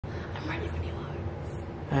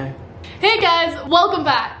Hey. Hey guys, welcome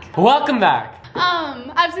back. Welcome back.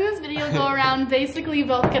 I've seen this video go around. Basically, you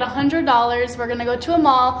both get $100. We're gonna go to a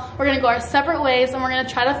mall. We're gonna go our separate ways, and we're gonna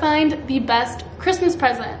try to find the best Christmas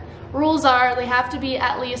present. Rules are they have to be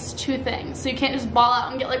at least 2 things. So you can't just ball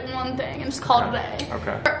out and get like 1 thing and just call it a day.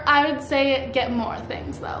 Okay. I would say get more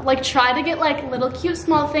things though. Like try to get like little cute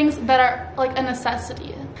small things that are like a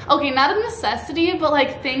necessity. Okay, not a necessity, but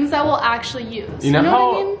like things that we'll actually use. You know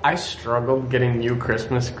how what I mean? I struggled getting you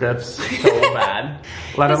Christmas gifts so bad?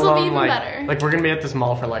 Let This will be alone even like, better. like we're gonna be at this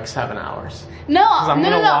mall for like 7 hours. No, I'm no,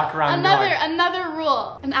 gonna no, no. walk around Another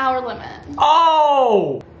rule, an hour limit.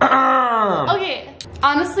 Oh! Okay,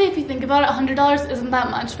 honestly, if you think about it, $100 isn't that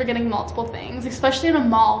much for getting multiple things, especially in a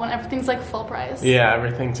mall when everything's like full price. Yeah,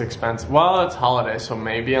 everything's expensive. Well, it's holiday, so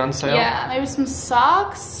maybe on sale. Yeah, maybe some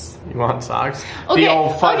socks. You want socks? Okay, The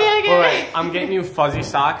old okay. Wait, I'm getting you fuzzy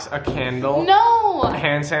socks, a candle, No!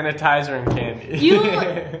 hand sanitizer, and candy.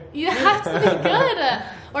 You have to be good.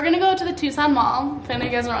 We're gonna go to the Tucson Mall, if any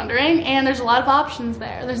of you guys are wondering, and there's a lot of options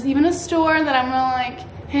there. There's even a store that I'm gonna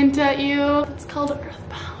like hint at you. It's called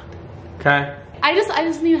Earthbound. Okay. I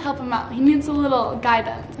just need to help him out. He needs a little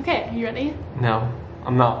guidance. Okay, are you ready? No,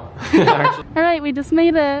 I'm not. Actually. All right, we just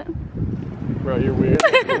made it. Bro, you're weird.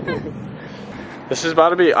 This is about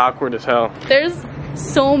to be awkward as hell. There's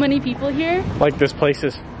so many people here. Like this place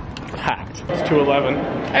is packed. It's 2:11.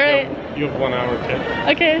 All right. You have 1 hour, kid.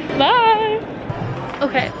 Okay, bye.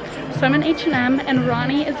 Okay, so I'm in H&M and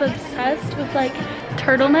Ronnie is obsessed with like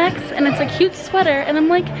turtlenecks and it's a cute sweater and I'm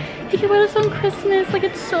like, he can wear this on Christmas, like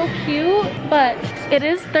it's so cute, but it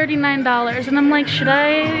is $39 and I'm like, should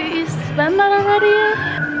I spend that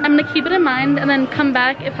already? I'm gonna keep it in mind and then come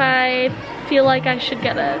back if I feel like I should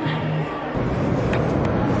get it.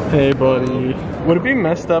 Hey, buddy. Would it be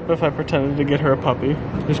messed up if I pretended to get her a puppy?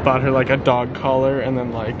 Just bought her like a dog collar and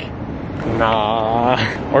then like, nah.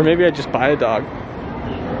 Or maybe I just buy a dog.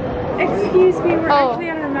 Excuse me, we're actually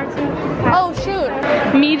on our maximum capacity. Oh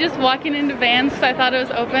shoot. Me just walking into Vans because I thought it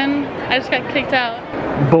was open. I just got kicked out.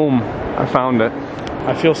 Boom, I found it.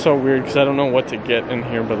 I feel so weird because I don't know what to get in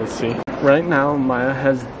here, but let's see. Right now, Maya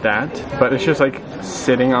has that, but it's just like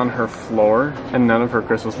sitting on her floor and none of her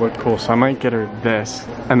crystals look cool. So I might get her this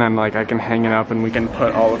and then like I can hang it up and we can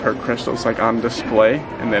put all of her crystals like on display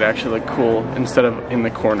and they'd actually look cool instead of in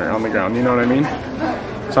the corner on the ground, you know what I mean?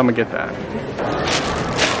 So I'm gonna get that.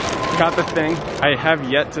 Got the thing. I have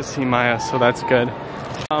yet to see Maya, so that's good.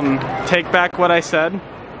 Take back what I said.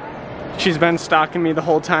 She's been stalking me the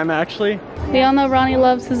whole time actually. We all know Ronnie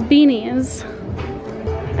loves his beanies.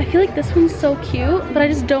 I feel like this one's so cute, but I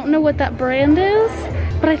just don't know what that brand is.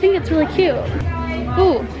 But I think it's really cute.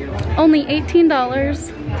 Ooh, only $18.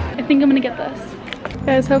 I think I'm gonna get this.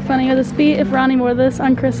 Guys, how funny would this be if Ronnie wore this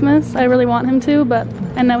on Christmas? I really want him to, but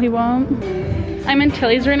I know he won't. I'm in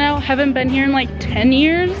Chili's right now. Haven't been here in like 10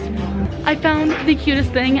 years. I found the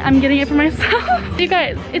cutest thing. I'm getting it for myself. You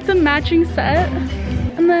guys, it's a matching set.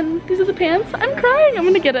 And then these are the pants. I'm crying, I'm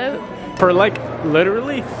gonna get it. For like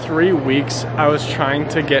literally 3 weeks, I was trying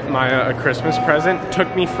to get Maya a Christmas present.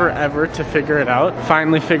 Took me forever to figure it out.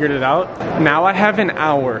 Finally figured it out. Now I have an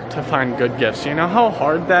hour to find good gifts. You know how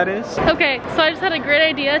hard that is? Okay, so I just had a great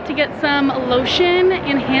idea to get some lotion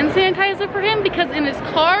and hand sanitizer for him because in his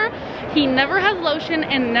car, he never has lotion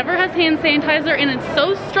and never has hand sanitizer and it's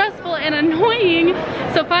so stressful and annoying.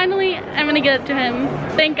 So finally, I'm gonna get it to him.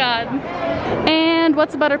 Thank God. And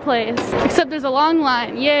what's a better place? Except there's a long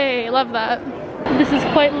line. Yay, love that. This is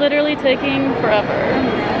quite literally taking forever.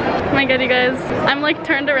 Oh my God, you guys. I'm like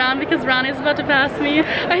turned around because Ronnie's about to pass me.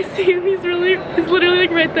 I see him, he's literally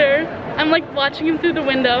like right there. I'm like watching him through the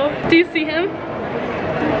window. Do you see him?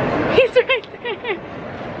 He's right there.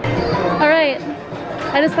 All right.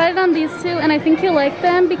 I decided on these 2 and I think he'll like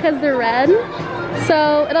them because they're red.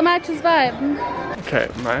 So it'll match his vibe. Okay,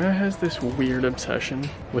 Maya has this weird obsession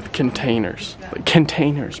with containers. Like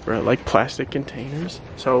containers, bro, like plastic containers.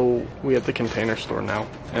 So we at the container store now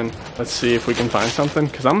and let's see if we can find something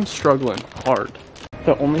because I'm struggling hard.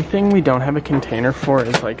 The only thing we don't have a container for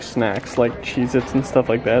is like snacks, like Cheez-Its and stuff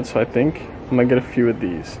like that. So I think I'm gonna get a few of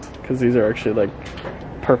these because these are actually like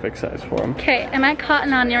perfect size for him. Okay, I'm at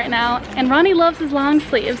Cotton On right now, and Ronnie loves his long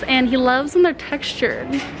sleeves, and he loves when they're textured.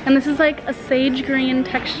 And this is like a sage green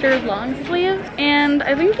textured long sleeve, and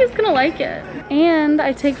I think he's gonna like it. And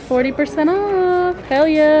I take 40% off. Hell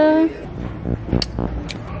yeah.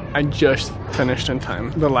 I just finished in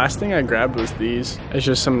time. The last thing I grabbed was these. It's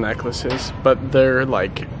just some necklaces, but they're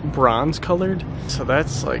like bronze colored. So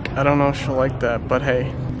that's like, I don't know if she'll like that, but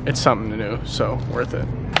hey, it's something new, so worth it.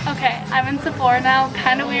 Okay, I'm in Sephora now.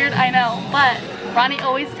 Kind of weird, I know, but Ronnie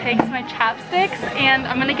always takes my chapsticks and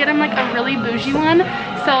I'm gonna get him like a really bougie one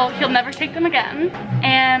so he'll never take them again.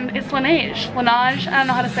 And it's Laneige. Laneige, I don't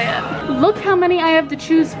know how to say it. Look how many I have to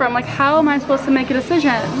choose from. Like, how am I supposed to make a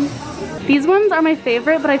decision? These ones are my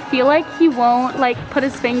favorite, but I feel like he won't like put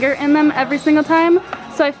his finger in them every single time.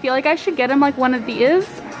 So I feel like I should get him like one of these.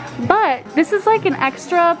 But this is like an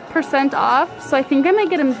extra % off, so I think I might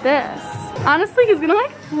get him this. Honestly, he's gonna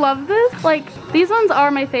like love this. Like, these ones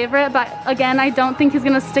are my favorite, but again, I don't think he's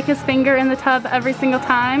gonna stick his finger in the tub every single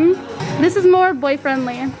time. This is more boy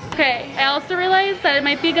friendly. Okay, I also realized that it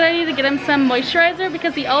might be a good idea to get him some moisturizer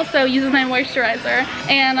because he also uses my moisturizer.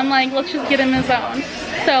 And I'm like, let's just get him his own.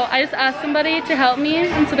 So I just asked somebody to help me,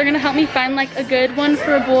 and so they're gonna help me find like a good one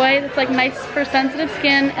for a boy that's like nice for sensitive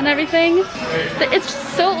skin and everything. But it's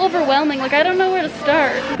just so overwhelming, like I don't know where to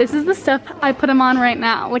start. This is the stuff I put him on right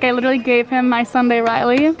now. Like I literally gave him my Sunday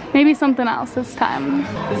Riley. Maybe something else this time.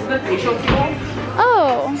 This is the facial fuel.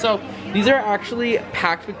 Oh. So these are actually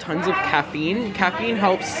packed with tons of caffeine. Caffeine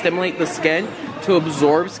helps stimulate the skin to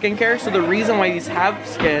absorb skincare. So the reason why these have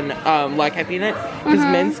skin like caffeine in it, because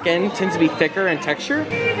men's skin tends to be thicker in texture.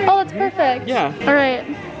 Oh, that's perfect. Yeah. All right,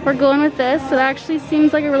 we're going with this. It actually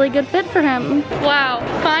seems like a really good fit for him. Wow,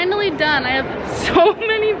 finally done. I have so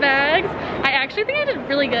many bags. I actually think I did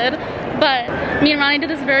really good, but me and Ronnie did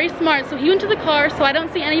this very smart. So he went to the car so I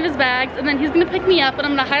don't see any of his bags, and then he's gonna pick me up and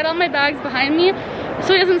I'm gonna hide all my bags behind me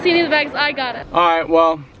so he doesn't see any of the bags I got it. All right,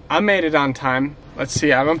 well, I made it on time. Let's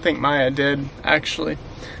see, I don't think Maya did, actually.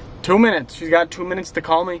 2 minutes, she's got 2 minutes to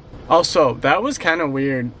call me. Also, that was kind of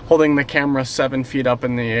weird, holding the camera 7 feet up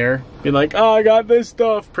in the air. Be like, oh, I got this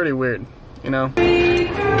stuff. Pretty weird, you know?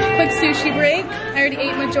 Quick sushi break. I already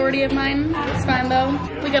ate majority of mine. It's fine though.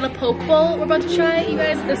 We got a poke bowl we're about to try. You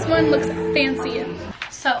guys, this one looks fancy.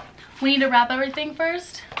 So, we need to wrap everything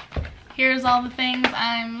first. Here's all the things.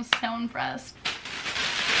 I'm so impressed.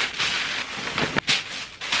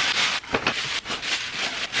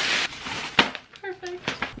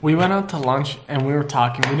 We went out to lunch and we were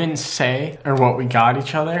talking. We didn't say or what we got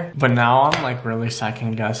each other, but now I'm like really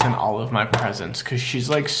second guessing all of my presents because she's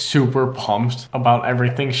like super pumped about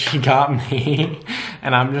everything she got me.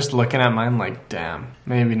 And I'm just looking at mine like, damn,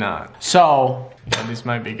 maybe not. So, yeah, these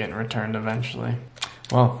might be getting returned eventually.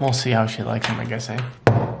 Well, we'll see how she likes them, I guess, eh?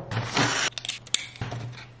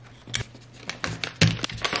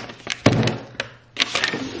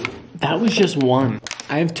 That was just one.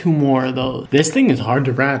 I have 2 more though. This thing is hard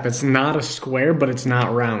to wrap. It's not a square, but it's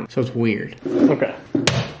not round, so it's weird. Okay,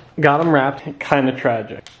 got them wrapped. Kind of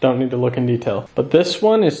tragic. Don't need to look in detail. But this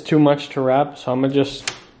one is too much to wrap, so I'm gonna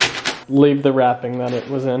just leave the wrapping that it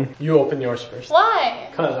was in. You open yours first. Why?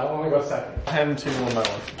 Cause I want to go second. 10 to 1 by 1.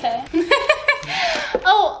 Okay.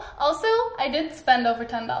 Oh, also, I did spend over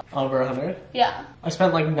 $10. Over 100? Yeah. I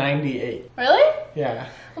spent like 98. Really? Yeah.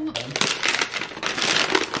 Oh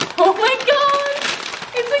my god!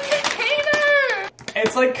 It's a container!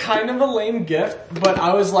 It's like kind of a lame gift, but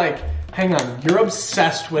I was like, hang on, you're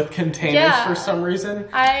obsessed with containers for some reason.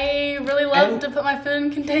 I really love to put my food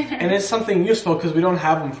in containers. And it's something useful because we don't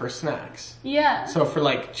have them for snacks. Yeah. So for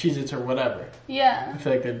like Cheez-Its or whatever. Yeah. I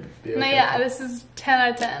feel like they'd be okay. No, yeah, this is 10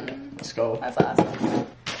 out of 10. Let's go. That's awesome.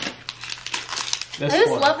 I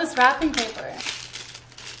just love this wrapping paper.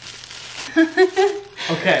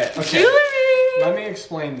 Okay. Jewelry! Let me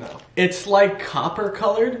explain though. It's like copper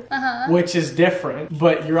colored, which is different,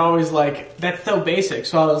 but you're always like, that's so basic.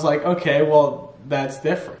 So I was like, okay, well, that's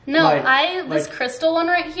different. No, this crystal one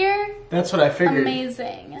right here. That's what I figured.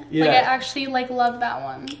 Amazing. Yeah. Like I actually like love that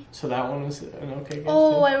one. So that one was an okay guess.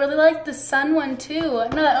 Oh, too? I really like the sun one too. No,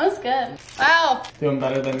 that one's good. Wow. Doing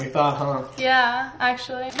better than we thought, huh? Yeah,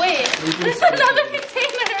 actually. Wait, there's another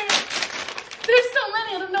container. There's so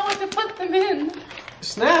many, I don't know what to put them in.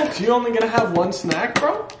 Snacks? You only gonna have one snack,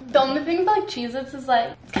 bro? The only thing about like Cheez-Its is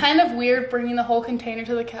like, it's kind of weird bringing the whole container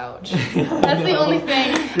to the couch. That's the only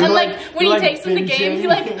thing. You're and like when he like takes them to game, he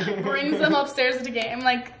like binging. brings them upstairs to the game.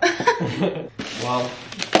 Like, Wow.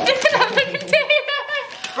 it's another container.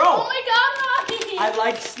 Bro. Oh my god, Ronnie. I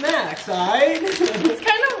like snacks, alright? It's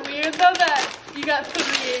kind of weird though that you got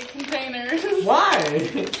 3 containers. Why?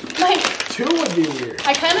 Like, 2 would be weird.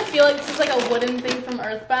 I kind of feel like this is like a wooden thing from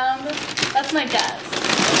Earthbound. That's my guess.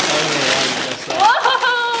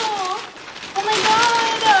 Whoa! Oh my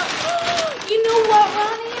god! You know what,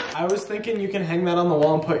 Ronnie? I was thinking you can hang that on the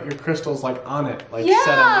wall and put your crystals like on it, like Yeah,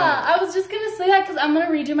 set them up. I was just gonna say that because I'm gonna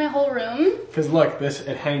redo my whole room. Because look,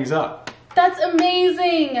 it hangs up. That's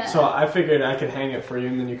amazing. So I figured I could hang it for you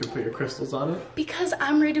and then you could put your crystals on it. Because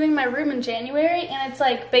I'm redoing my room in January and it's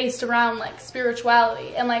like based around like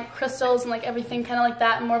spirituality and like crystals and like everything kind of like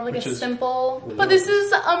that, more of like a simple. But this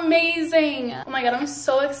is amazing. Oh my god, I'm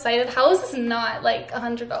so excited. How is this not like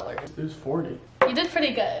 $100? It was 40. You did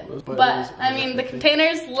pretty good. But I mean, the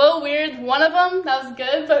containers, a little weird. One of them, that was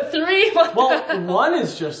good, but 3, what Well, one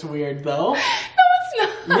is just weird though. No,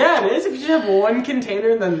 it's not. Yeah, it is. If you just have one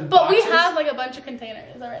container, then But boxes. we have like a bunch of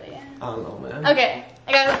containers already. I don't know, man. Okay,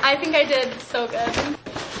 I think I did so good.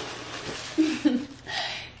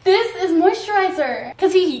 This is moisturizer.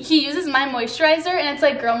 Because he uses my moisturizer and it's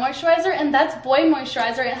like girl moisturizer and that's boy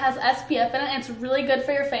moisturizer. It has SPF in it and it's really good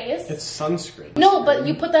for your face. It's sunscreen. No, but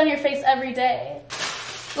you put that on your face every day.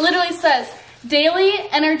 Literally says, daily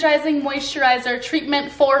energizing moisturizer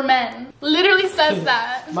treatment for men. Literally says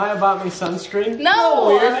that. Maya bought me sunscreen. No. Oh,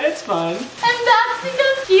 weird. It's fun. And that's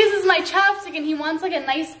because he uses my chapstick and he wants like a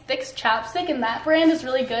nice thick chapstick and that brand is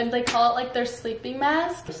really good. They call it like their sleeping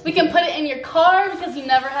mask. We can put it in your car because you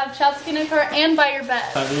never have chapstick in your car and by your bed.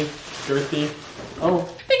 Heavy, girthy. Oh.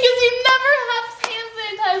 Because you never have hand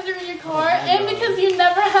sanitizer in your car and because you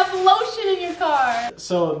never have lotion in your car.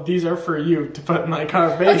 So these are for you to put in my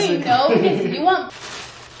car, basically. Okay, no, because you want...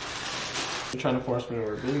 You're trying to force me to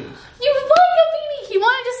wear beanies. You like a beanie! He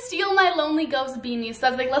wanted to steal my Lonely Ghost beanie, so I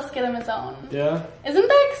was like, let's get him his own. Yeah? Isn't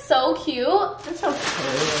that so cute? It's okay.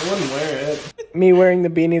 I wouldn't wear it. Me wearing the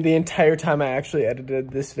beanie the entire time I actually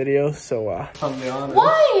edited this video, so I'm the honor.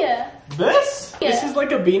 Why? This? Yeah. This is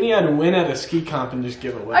like a beanie I'd win at a ski comp and just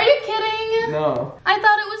give away. Are you kidding? No. I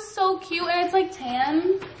thought it was so cute and it's like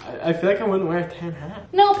tan. I feel like I wouldn't wear a tan hat.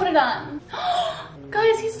 No, put it on.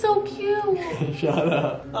 Guys, he's so cute. Shut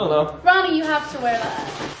up. I don't know. Ronnie, you have to wear that.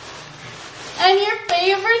 And your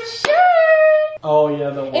favorite shirt. Oh yeah,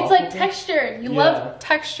 the waffle. It's like textured. You Yeah. love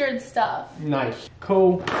textured stuff. Nice.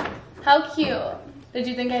 Cool. How cute. Did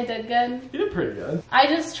you think I did good? You did pretty good. I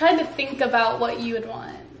just tried to think about what you would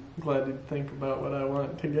want. I'm glad you think about what I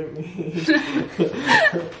want to get me.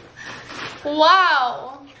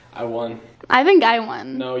 Wow. I won. I think I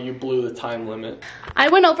won. No, you blew the time limit. I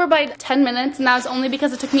went over by 10 minutes and that was only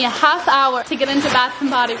because it took me a half hour to get into Bath &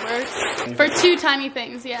 Body Works for 2 tiny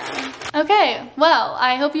things, yeah. Okay, well,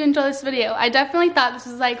 I hope you enjoyed this video. I definitely thought this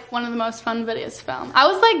was like one of the most fun videos to film. I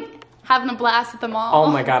was like having a blast at the mall.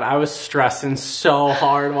 Oh my god, I was stressing so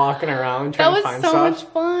hard walking around trying to find stuff. That was so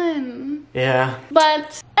much fun. Yeah.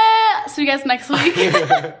 But, see you guys next week.